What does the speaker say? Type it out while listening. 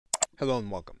Hello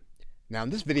and welcome. Now in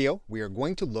this video, we are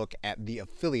going to look at the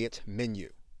affiliate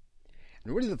menu. In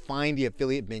order to find the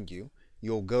affiliate menu,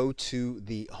 you'll go to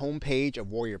the home page of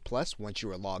Warrior Plus once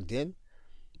you are logged in,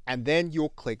 and then you'll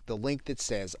click the link that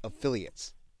says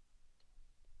affiliates.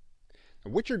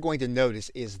 Now, what you're going to notice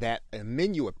is that a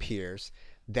menu appears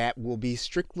that will be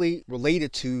strictly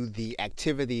related to the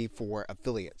activity for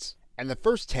affiliates. And the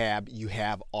first tab, you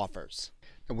have offers.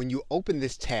 And when you open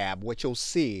this tab, what you'll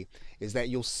see is that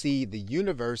you'll see the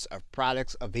universe of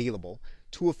products available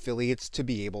to affiliates to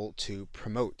be able to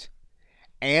promote.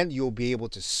 And you'll be able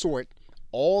to sort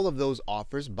all of those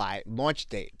offers by launch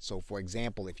date. So for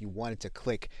example, if you wanted to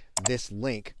click this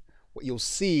link, what you'll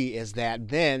see is that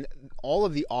then all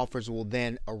of the offers will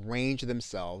then arrange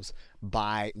themselves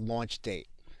by launch date.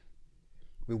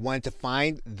 We wanted to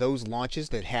find those launches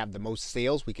that have the most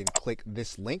sales. We can click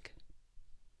this link.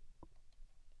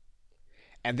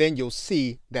 And then you'll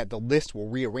see that the list will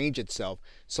rearrange itself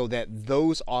so that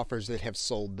those offers that have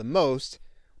sold the most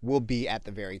will be at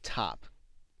the very top.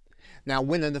 Now,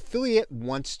 when an affiliate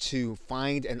wants to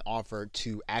find an offer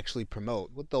to actually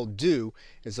promote, what they'll do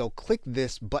is they'll click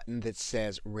this button that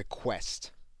says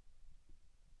Request.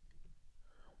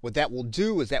 What that will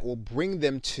do is that will bring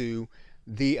them to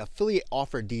the affiliate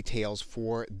offer details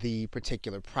for the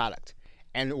particular product.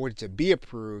 And in order to be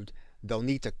approved, they'll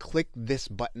need to click this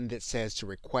button that says to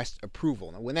request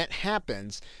approval. Now, when that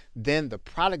happens, then the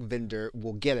product vendor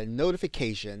will get a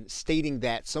notification stating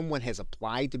that someone has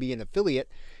applied to be an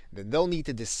affiliate. Then they'll need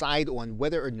to decide on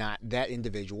whether or not that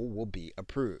individual will be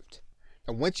approved.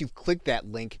 And once you've clicked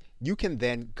that link, you can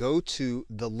then go to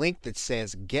the link that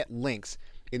says Get Links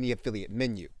in the affiliate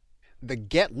menu. The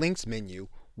Get Links menu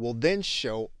will then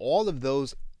show all of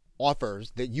those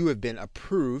offers that you have been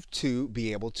approved to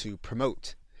be able to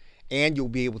promote. And you'll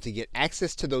be able to get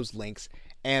access to those links,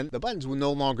 and the buttons will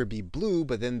no longer be blue,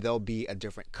 but then they'll be a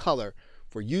different color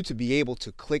for you to be able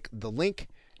to click the link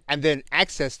and then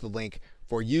access the link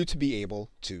for you to be able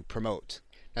to promote.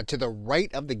 Now, to the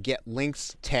right of the Get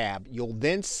Links tab, you'll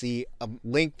then see a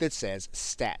link that says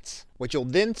Stats. What you'll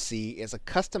then see is a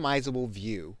customizable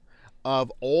view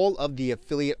of all of the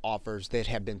affiliate offers that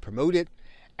have been promoted,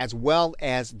 as well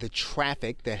as the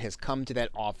traffic that has come to that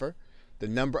offer, the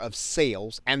number of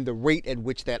sales, and the rate at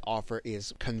which that offer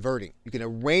is converting. You can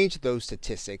arrange those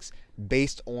statistics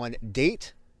based on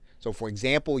date. So for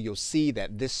example, you'll see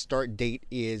that this start date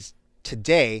is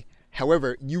today.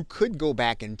 However, you could go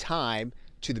back in time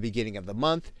to the beginning of the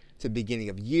month, to the beginning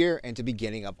of year, and to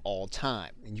beginning of all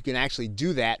time. And you can actually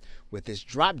do that with this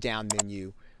drop-down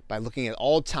menu by looking at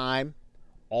all time,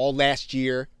 all last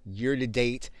year, year to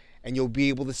date, and you'll be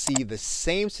able to see the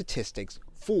same statistics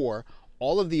for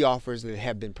all of the offers that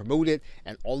have been promoted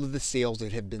and all of the sales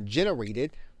that have been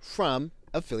generated from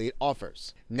affiliate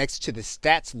offers. Next to the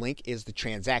stats link is the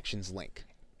transactions link.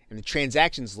 In the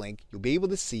transactions link, you'll be able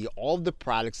to see all of the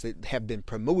products that have been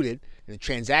promoted. In the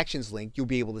transactions link, you'll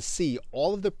be able to see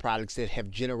all of the products that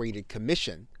have generated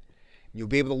commission. You'll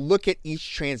be able to look at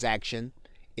each transaction,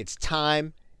 its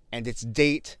time and its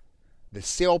date, the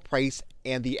sale price,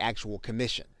 and the actual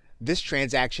commission. This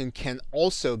transaction can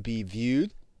also be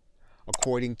viewed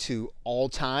according to all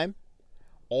time,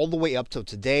 all the way up till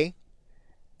today,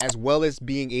 as well as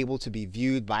being able to be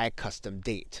viewed by a custom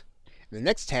date. In the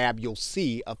next tab, you'll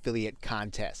see affiliate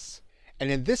contests.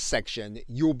 And in this section,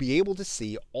 you'll be able to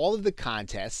see all of the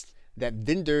contests that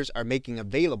vendors are making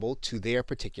available to their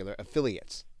particular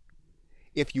affiliates.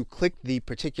 If you click the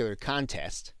particular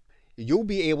contest, you'll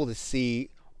be able to see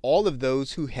all of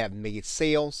those who have made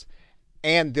sales,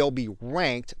 and they'll be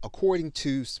ranked according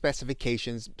to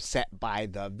specifications set by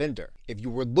the vendor. If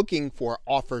you were looking for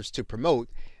offers to promote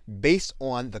based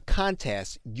on the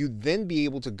contest, you'd then be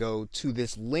able to go to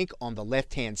this link on the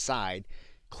left-hand side,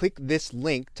 click this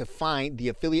link to find the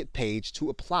affiliate page to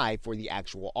apply for the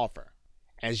actual offer.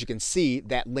 As you can see,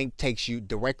 that link takes you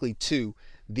directly to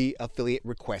the affiliate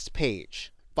request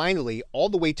page. Finally, all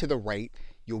the way to the right,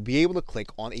 you'll be able to click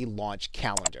on a launch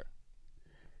calendar.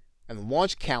 And the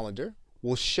launch calendar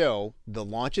will show the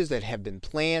launches that have been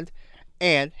planned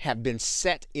and have been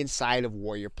set inside of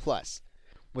Warrior Plus.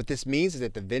 What this means is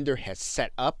that the vendor has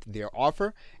set up their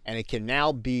offer and it can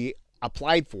now be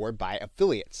applied for by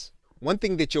affiliates. One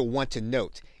thing that you'll want to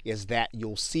note is that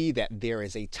you'll see that there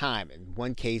is a time. In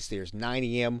one case, there's 9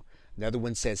 a.m., another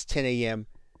one says 10 a.m.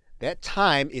 That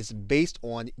time is based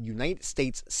on United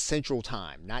States Central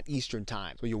Time, not Eastern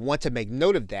Time. So you'll want to make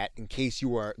note of that in case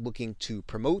you are looking to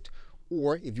promote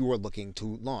or if you are looking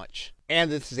to launch. And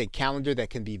this is a calendar that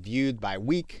can be viewed by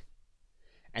week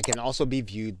and can also be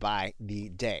viewed by the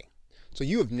day. So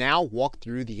you have now walked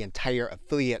through the entire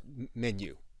affiliate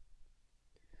menu.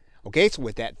 Okay, so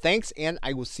with that, thanks, and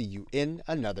I will see you in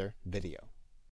another video.